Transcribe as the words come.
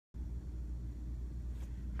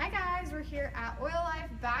We're here at Oil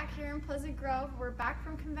Life, back here in Pleasant Grove. We're back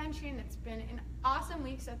from convention. It's been an awesome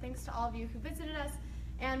week, so thanks to all of you who visited us.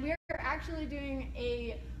 And we are actually doing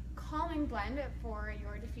a calming blend for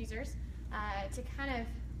your diffusers to kind of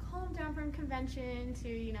calm down from convention,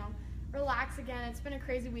 to, relax again. It's been a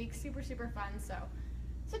crazy week, super fun. So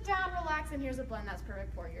sit down, relax, and here's a blend that's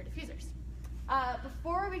perfect for your diffusers.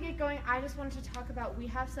 Before we get going, I just wanted to talk about, we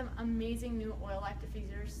have some amazing new Oil Life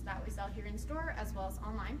diffusers that we sell here in store as well as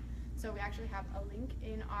online. So we actually have a link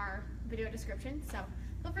in our video description, so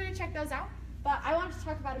feel free to check those out. But I wanted to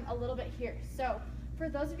talk about them a little bit here. So for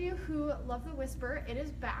those of you who love the Whisper, it is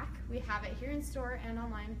back. We have it here in store and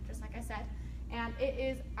online, just like I said, and it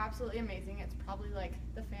is absolutely amazing. It's probably like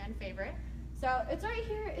the fan favorite. So it's right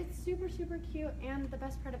here, it's super cute, and the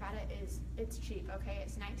best part about it is it's cheap, okay?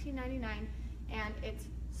 It's $19.99 and it's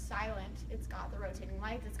silent. It's got the rotating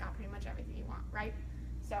lights, it's got pretty much everything you want, right?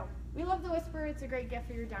 So we love the Whisper. It's a great gift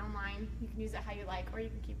for your downline. You can use it how you like, or you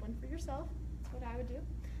can keep one for yourself. That's what I would do.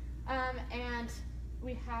 And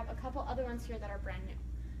we have a couple other ones here that are brand new.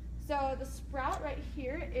 So the Sprout right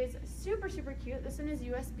here is super cute. This one is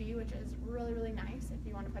USB, which is really nice if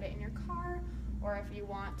you want to put it in your car, or if you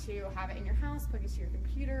want to have it in your house, plug it to your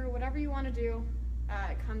computer, whatever you want to do.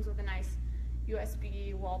 It comes with a nice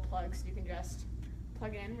USB wall plug, so you can just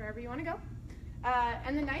plug it in wherever you want to go.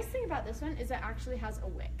 And the nice thing about this one is it actually has a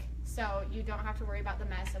wick, so you don't have to worry about the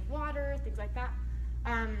mess of water, things like that.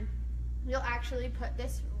 You'll actually put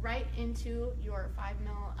this right into your 5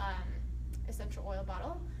 ml essential oil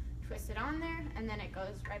bottle, twist it on there, and then it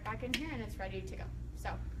goes right back in here and it's ready to go. So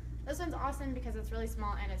this one's awesome because it's really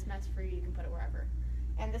small and it's mess free. You can put it wherever.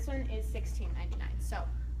 And this one is $16.99, so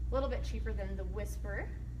a little bit cheaper than the Whisper.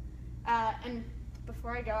 And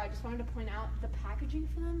before I go, I just wanted to point out the packaging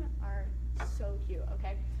for them are so cute,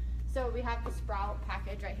 okay? So we have the Sprout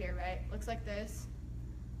package right here, right? Looks like this.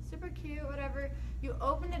 Super cute, whatever. You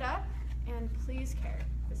open it up, and please care.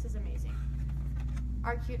 This is amazing.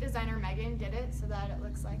 Our cute designer Megan did it so that it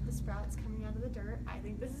looks like the Sprout's coming out of the dirt. I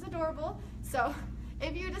think this is adorable. So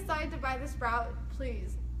if you decide to buy the Sprout,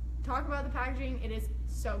 please talk about the packaging. It is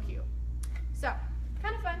so cute. So,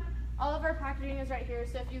 kind of fun. All of our packaging is right here,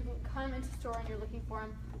 so if you come into store and you're looking for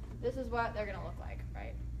them, this is what they're gonna look like,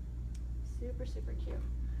 right? Super cute.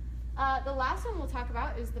 The last one we'll talk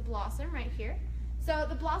about is the Blossom right here. So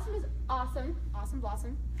the Blossom is awesome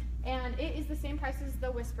Blossom, and it is the same price as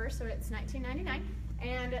the Whisper, so it's $19.99.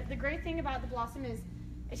 And the great thing about the Blossom is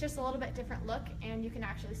it's just a little bit different look, and you can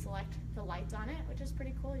actually select the lights on it, which is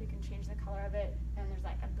pretty cool. You can change the color of it, and there's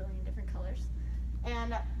like a billion different colors.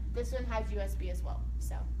 And this one has USB as well,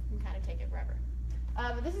 so you can kind of take it wherever.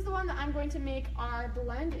 But this is the one that I'm going to make our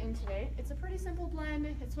blend in today. It's a pretty simple blend.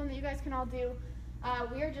 It's one that you guys can all do.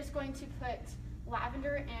 We are just going to put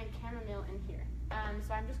lavender and chamomile in here.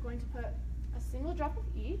 So I'm just going to put a single drop of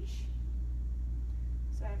each.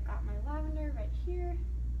 So I've got my lavender right here.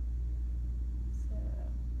 So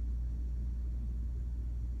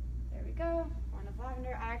there we go, one of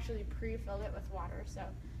lavender. I actually pre-filled it with water, so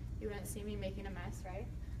you wouldn't see me making a mess, right?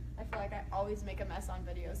 I feel like I always make a mess on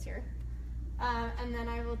videos here. And then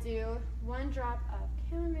I will do 1 drop of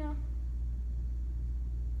chamomile.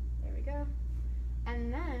 There we go.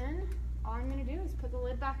 And then all I'm gonna do is put the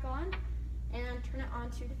lid back on and turn it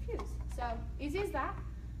on to diffuse. So easy as that.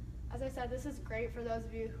 As I said, this is great for those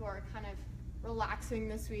of you who are kind of relaxing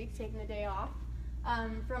this week, taking the day off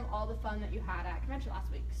from all the fun that you had at convention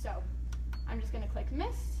last week. So I'm just gonna click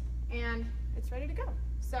mist and it's ready to go.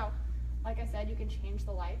 So like I said, you can change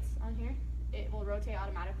the lights on here. It will rotate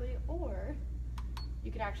automatically, or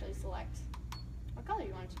you could actually select what color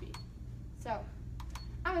you want it to be. So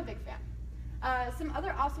I'm a big fan. Some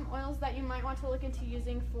other awesome oils that you might want to look into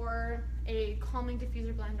using for a calming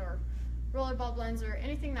diffuser blend or rollerball blends or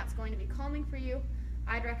anything that's going to be calming for you,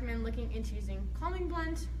 I'd recommend looking into using calming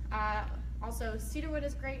blend. Also, cedarwood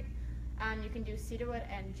is great. You can do cedarwood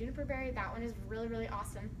and juniper berry. That one is really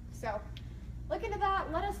awesome. So look into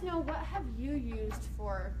that. Let us know, what have you used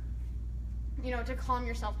for, to calm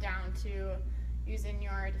yourself down, to use in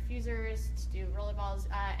your diffusers, to do rollerballs,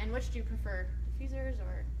 and which do you prefer, diffusers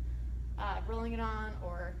or rolling it on,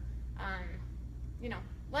 or,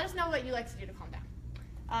 let us know what you like to do to calm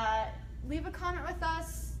down. Leave a comment with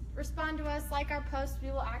us, respond to us, like our post.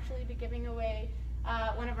 We will actually be giving away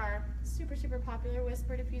one of our super popular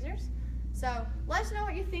Whisper diffusers. So let us know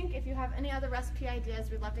what you think. If you have any other recipe ideas,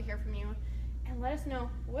 we'd love to hear from you. And let us know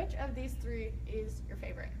which of these 3 is your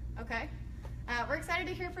favorite, okay? We're excited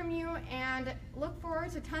to hear from you, and look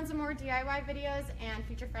forward to tons of more DIY videos and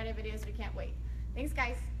Future Friday videos. We can't wait. Thanks,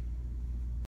 guys.